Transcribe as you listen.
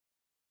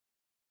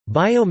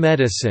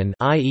Biomedicine,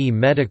 i.e.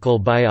 medical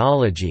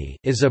biology,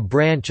 is a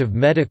branch of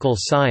medical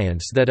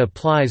science that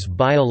applies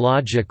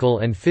biological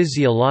and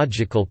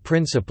physiological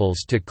principles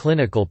to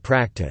clinical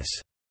practice.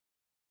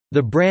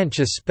 The branch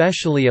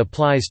especially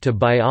applies to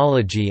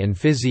biology and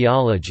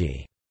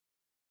physiology.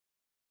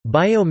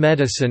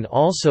 Biomedicine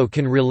also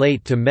can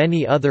relate to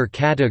many other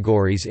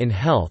categories in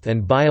health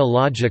and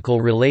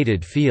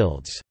biological-related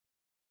fields.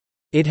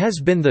 It has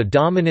been the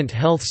dominant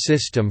health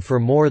system for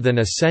more than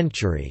a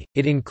century.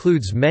 It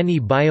includes many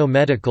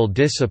biomedical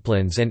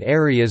disciplines and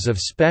areas of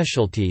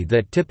specialty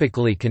that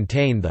typically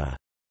contain the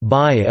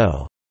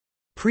bio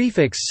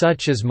prefix,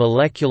 such as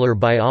molecular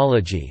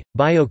biology,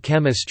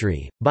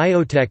 biochemistry,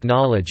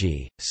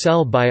 biotechnology,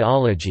 cell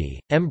biology,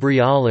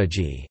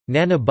 embryology,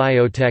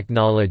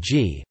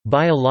 nanobiotechnology,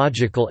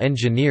 biological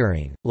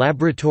engineering,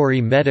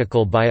 laboratory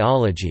medical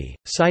biology,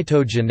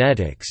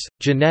 cytogenetics,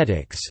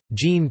 genetics,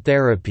 gene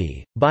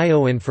therapy,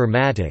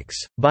 bioinformatics,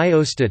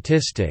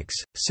 biostatistics,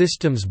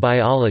 systems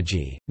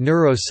biology,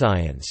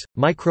 neuroscience,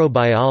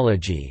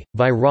 microbiology,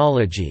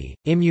 virology,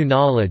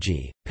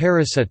 immunology,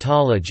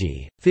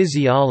 parasitology,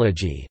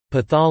 physiology,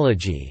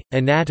 pathology,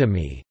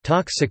 anatomy,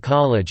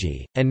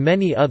 toxicology, and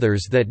many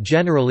others that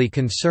generally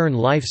concern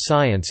life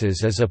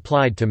sciences as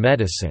applied to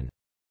medicine.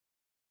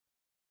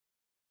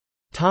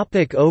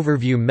 Topic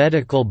overview.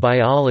 Medical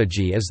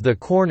biology is the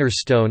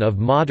cornerstone of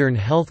modern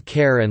health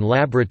care and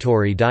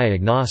laboratory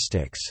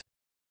diagnostics.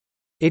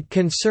 It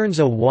concerns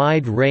a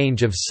wide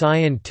range of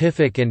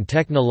scientific and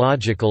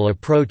technological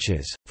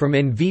approaches, from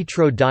in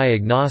vitro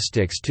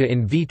diagnostics to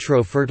in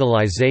vitro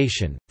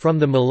fertilization, from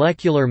the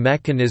molecular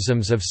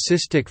mechanisms of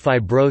cystic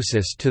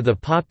fibrosis to the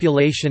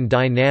population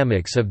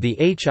dynamics of the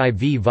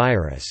HIV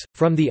virus,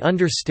 from the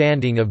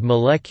understanding of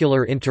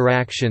molecular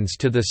interactions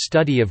to the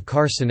study of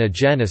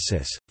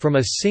carcinogenesis, from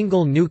a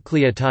single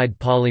nucleotide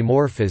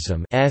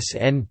polymorphism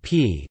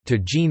 (SNP) to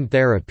gene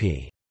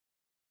therapy.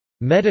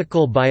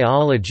 Medical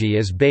biology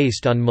is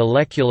based on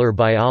molecular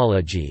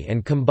biology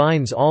and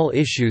combines all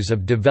issues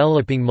of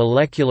developing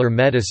molecular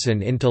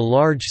medicine into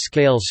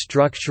large-scale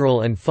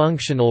structural and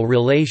functional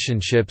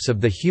relationships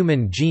of the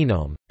human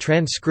genome,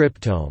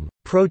 transcriptome,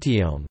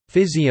 proteome,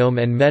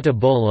 physiome and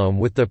metabolome,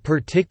 with the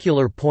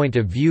particular point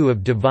of view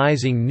of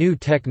devising new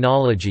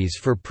technologies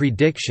for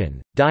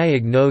prediction,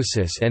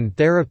 diagnosis and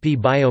therapy.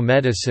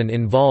 Biomedicine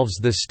involves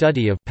the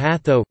study of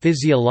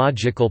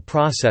physiological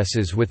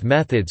processes with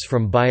methods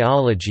from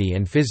biology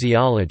and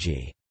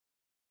physiology.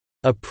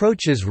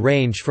 Approaches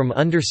range from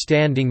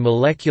understanding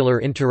molecular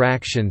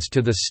interactions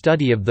to the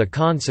study of the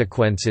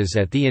consequences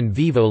at the in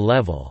vivo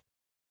level.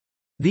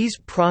 These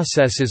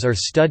processes are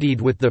studied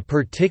with the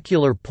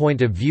particular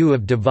point of view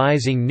of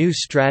devising new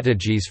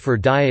strategies for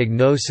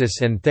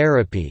diagnosis and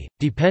therapy,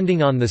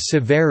 depending on the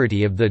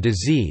severity of the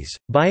disease.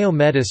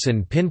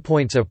 Biomedicine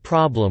pinpoints a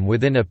problem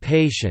within a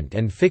patient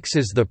and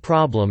fixes the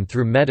problem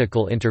through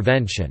medical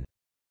intervention.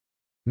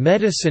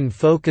 Medicine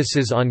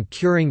focuses on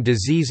curing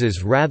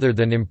diseases rather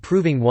than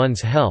improving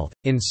one's health.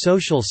 In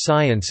social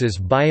sciences,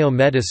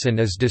 biomedicine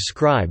is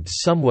described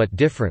somewhat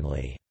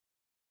differently.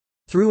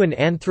 Through an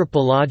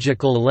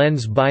anthropological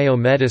lens,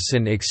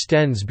 biomedicine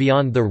extends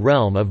beyond the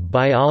realm of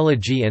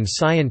biology and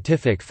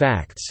scientific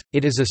facts.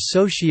 It is a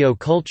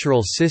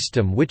socio-cultural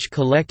system which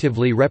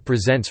collectively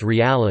represents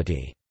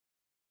reality.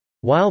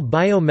 While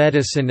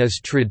biomedicine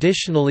is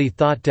traditionally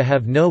thought to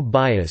have no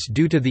bias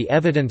due to the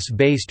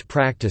evidence-based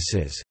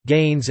practices,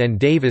 Gaines and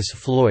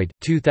Davis-Floyd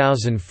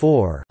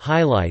 2004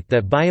 highlight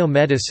that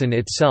biomedicine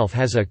itself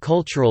has a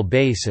cultural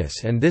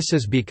basis, and this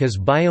is because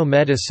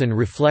biomedicine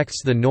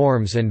reflects the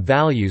norms and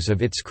values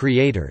of its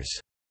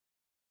creators.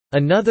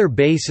 Another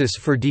basis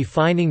for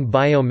defining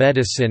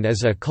biomedicine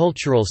as a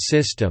cultural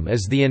system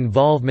is the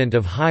involvement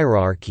of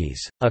hierarchies,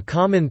 a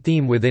common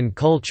theme within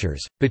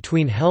cultures,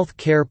 between health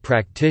care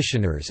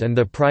practitioners and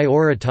the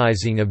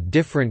prioritizing of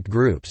different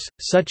groups,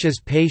 such as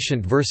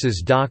patient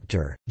versus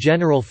doctor,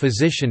 general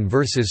physician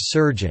versus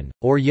surgeon,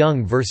 or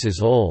young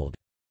versus old.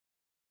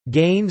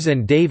 Gaines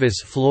and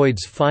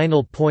Davis-Floyd's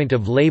final point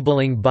of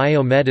labeling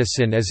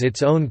biomedicine as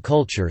its own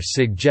culture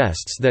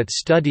suggests that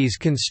studies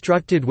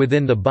constructed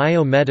within the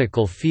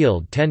biomedical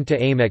field tend to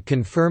aim at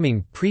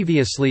confirming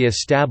previously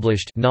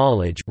established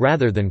knowledge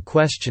rather than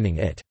questioning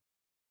it.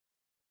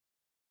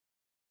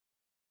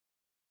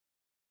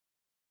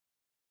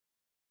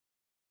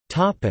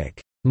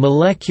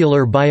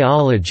 Molecular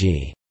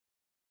biology.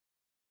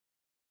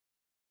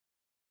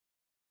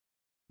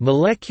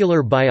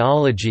 Molecular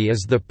biology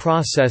is the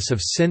process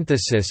of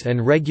synthesis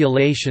and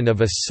regulation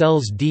of a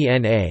cell's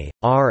DNA,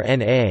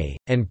 RNA,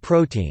 and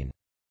protein.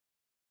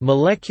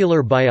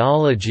 Molecular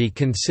biology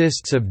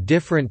consists of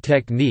different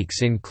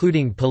techniques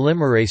including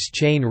polymerase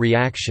chain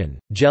reaction,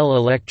 gel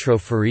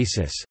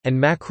electrophoresis, and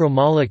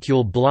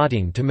macromolecule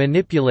blotting to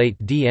manipulate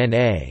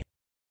DNA.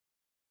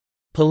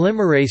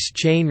 Polymerase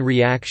chain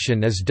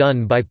reaction is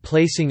done by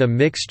placing a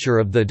mixture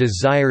of the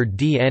desired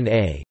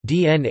DNA,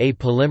 DNA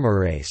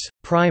polymerase,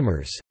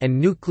 primers,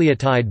 and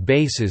nucleotide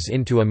bases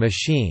into a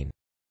machine.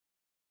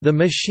 The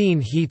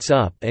machine heats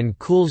up and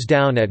cools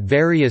down at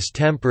various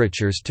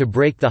temperatures to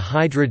break the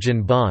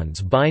hydrogen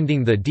bonds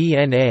binding the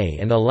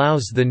DNA and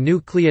allows the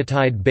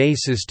nucleotide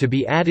bases to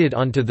be added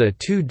onto the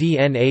two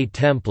DNA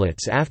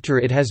templates after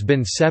it has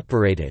been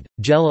separated.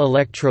 Gel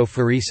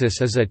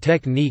electrophoresis is a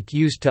technique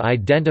used to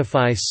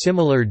identify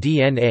similar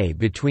DNA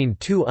between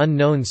two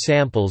unknown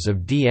samples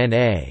of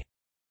DNA.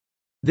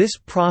 This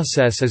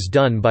process is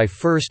done by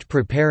first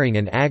preparing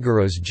an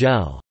agarose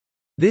gel.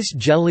 This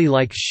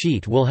jelly-like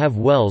sheet will have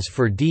wells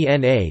for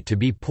DNA to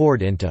be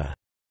poured into.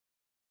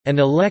 An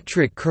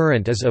electric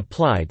current is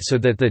applied so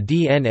that the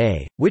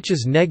DNA, which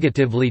is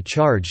negatively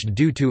charged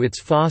due to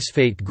its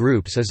phosphate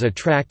groups, is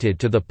attracted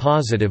to the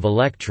positive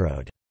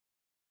electrode.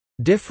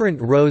 Different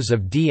rows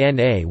of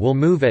DNA will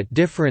move at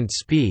different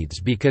speeds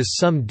because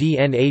some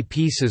DNA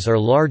pieces are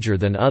larger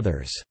than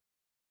others.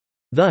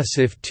 Thus,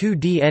 if two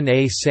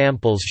DNA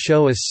samples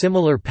show a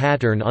similar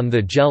pattern on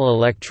the gel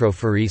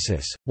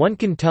electrophoresis, one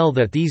can tell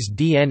that these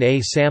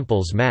DNA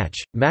samples match.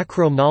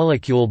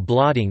 Macromolecule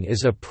blotting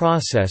is a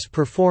process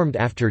performed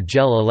after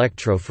gel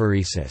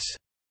electrophoresis.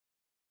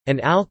 An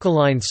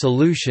alkaline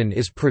solution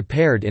is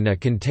prepared in a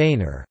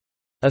container.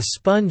 A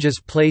sponge is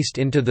placed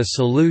into the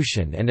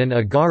solution and an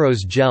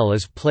agarose gel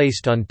is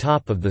placed on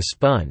top of the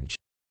sponge.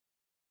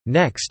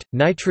 Next,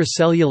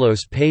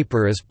 nitrocellulose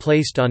paper is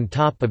placed on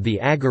top of the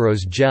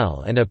agarose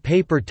gel and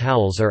paper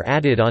towels are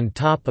added on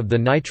top of the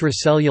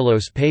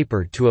nitrocellulose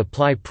paper to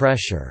apply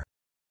pressure.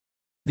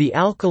 The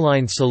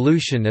alkaline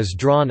solution is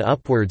drawn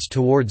upwards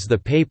towards the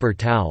paper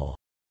towel.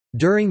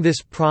 During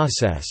this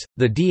process,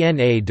 the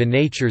DNA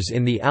denatures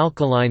in the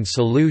alkaline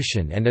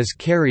solution and is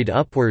carried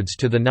upwards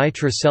to the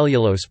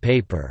nitrocellulose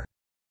paper.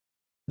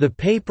 The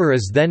paper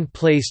is then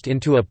placed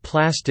into a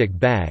plastic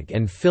bag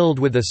and filled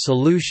with a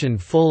solution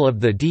full of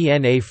the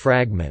DNA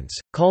fragments,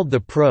 called the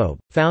probe,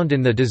 found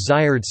in the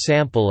desired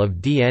sample of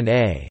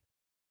DNA.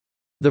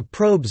 The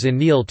probes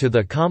anneal to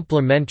the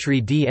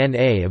complementary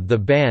DNA of the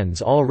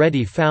bands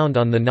already found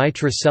on the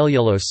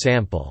nitrocellulose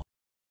sample.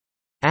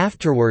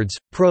 Afterwards,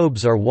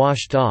 probes are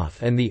washed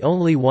off and the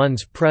only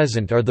ones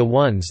present are the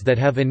ones that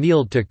have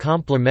annealed to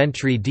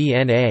complementary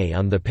DNA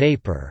on the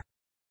paper.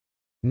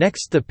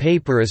 Next, the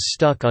paper is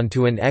stuck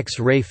onto an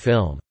X-ray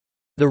film.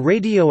 The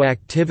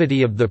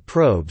radioactivity of the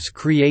probes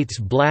creates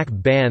black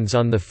bands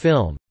on the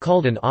film,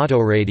 called an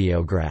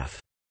autoradiograph.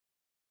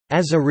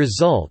 As a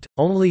result,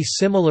 only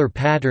similar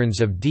patterns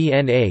of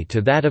DNA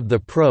to that of the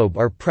probe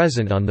are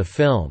present on the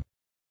film.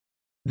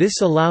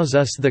 This allows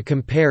us to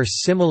compare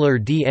similar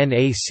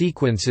DNA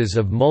sequences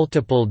of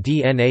multiple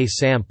DNA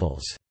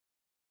samples.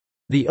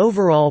 The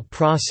overall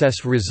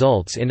process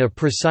results in a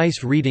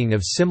precise reading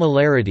of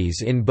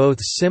similarities in both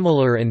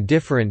similar and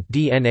different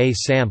DNA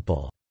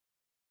sample.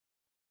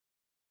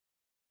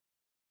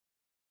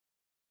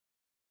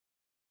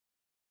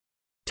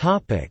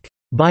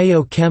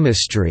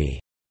 Biochemistry.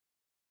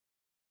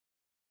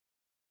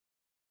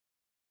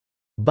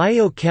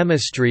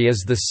 Biochemistry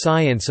is the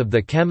science of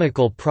the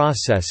chemical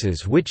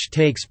processes which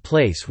takes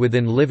place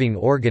within living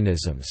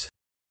organisms.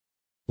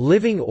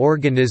 Living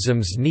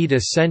organisms need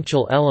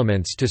essential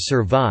elements to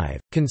survive,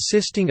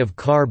 consisting of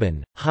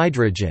carbon,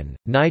 hydrogen,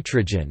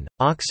 nitrogen,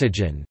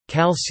 oxygen,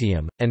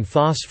 calcium, and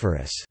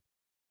phosphorus.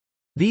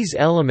 These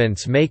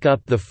elements make up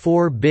the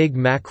four big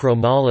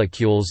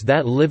macromolecules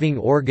that living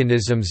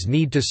organisms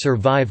need to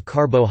survive: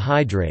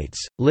 carbohydrates,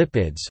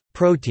 lipids,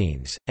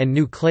 proteins, and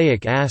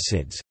nucleic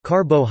acids.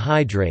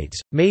 Carbohydrates,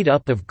 made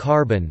up of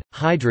carbon,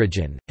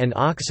 hydrogen, and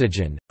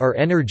oxygen, are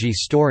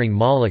energy-storing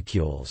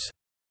molecules.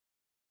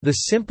 The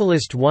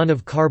simplest one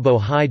of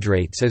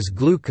carbohydrates is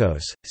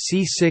glucose,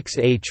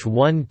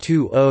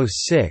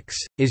 C6H12O6,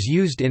 is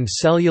used in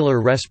cellular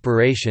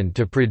respiration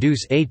to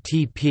produce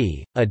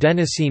ATP,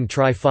 adenosine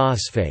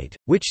triphosphate,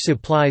 which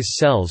supplies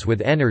cells with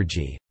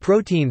energy.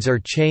 Proteins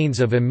are chains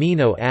of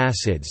amino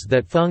acids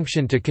that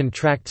function to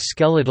contract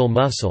skeletal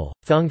muscle,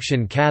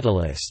 function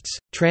catalysts,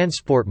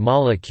 transport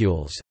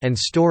molecules, and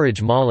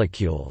storage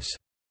molecules.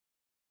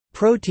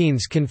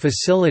 Proteins can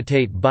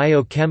facilitate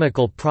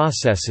biochemical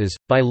processes,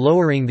 by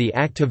lowering the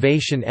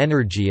activation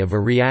energy of a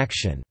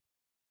reaction.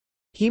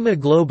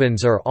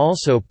 Hemoglobins are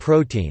also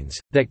proteins,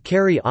 that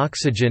carry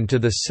oxygen to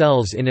the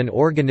cells in an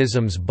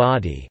organism's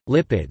body.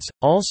 Lipids,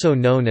 also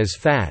known as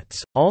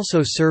fats,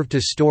 also serve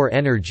to store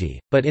energy,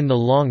 but in the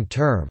long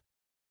term.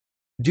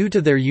 Due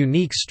to their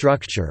unique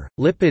structure,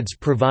 lipids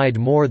provide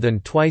more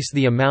than twice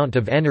the amount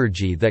of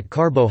energy that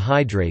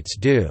carbohydrates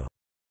do.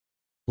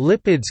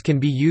 Lipids can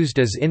be used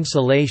as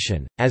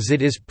insulation, as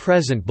it is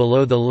present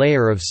below the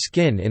layer of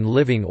skin in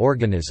living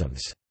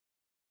organisms.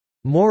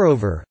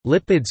 Moreover,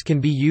 lipids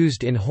can be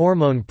used in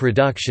hormone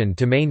production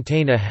to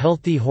maintain a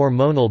healthy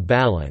hormonal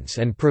balance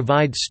and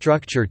provide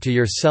structure to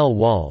your cell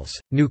walls.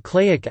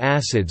 Nucleic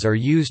acids are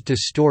used to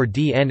store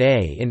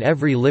DNA in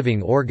every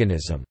living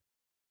organism.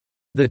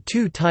 The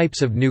two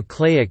types of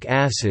nucleic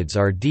acids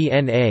are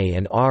DNA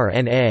and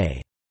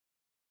RNA.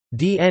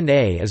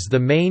 DNA is the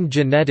main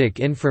genetic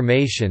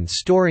information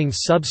storing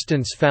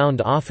substance found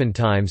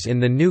oftentimes in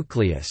the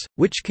nucleus,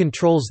 which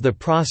controls the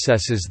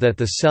processes that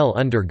the cell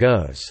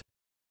undergoes.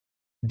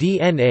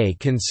 DNA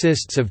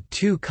consists of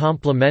two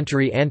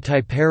complementary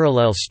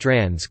antiparallel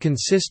strands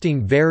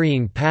consisting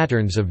varying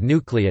patterns of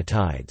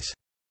nucleotides.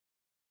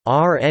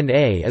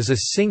 RNA is a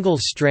single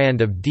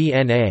strand of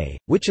DNA,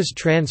 which is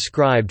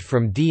transcribed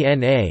from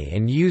DNA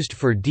and used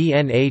for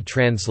DNA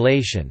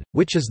translation,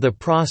 which is the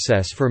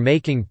process for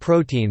making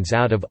proteins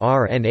out of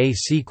RNA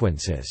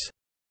sequences.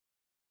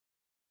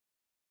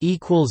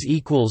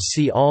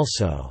 See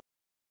also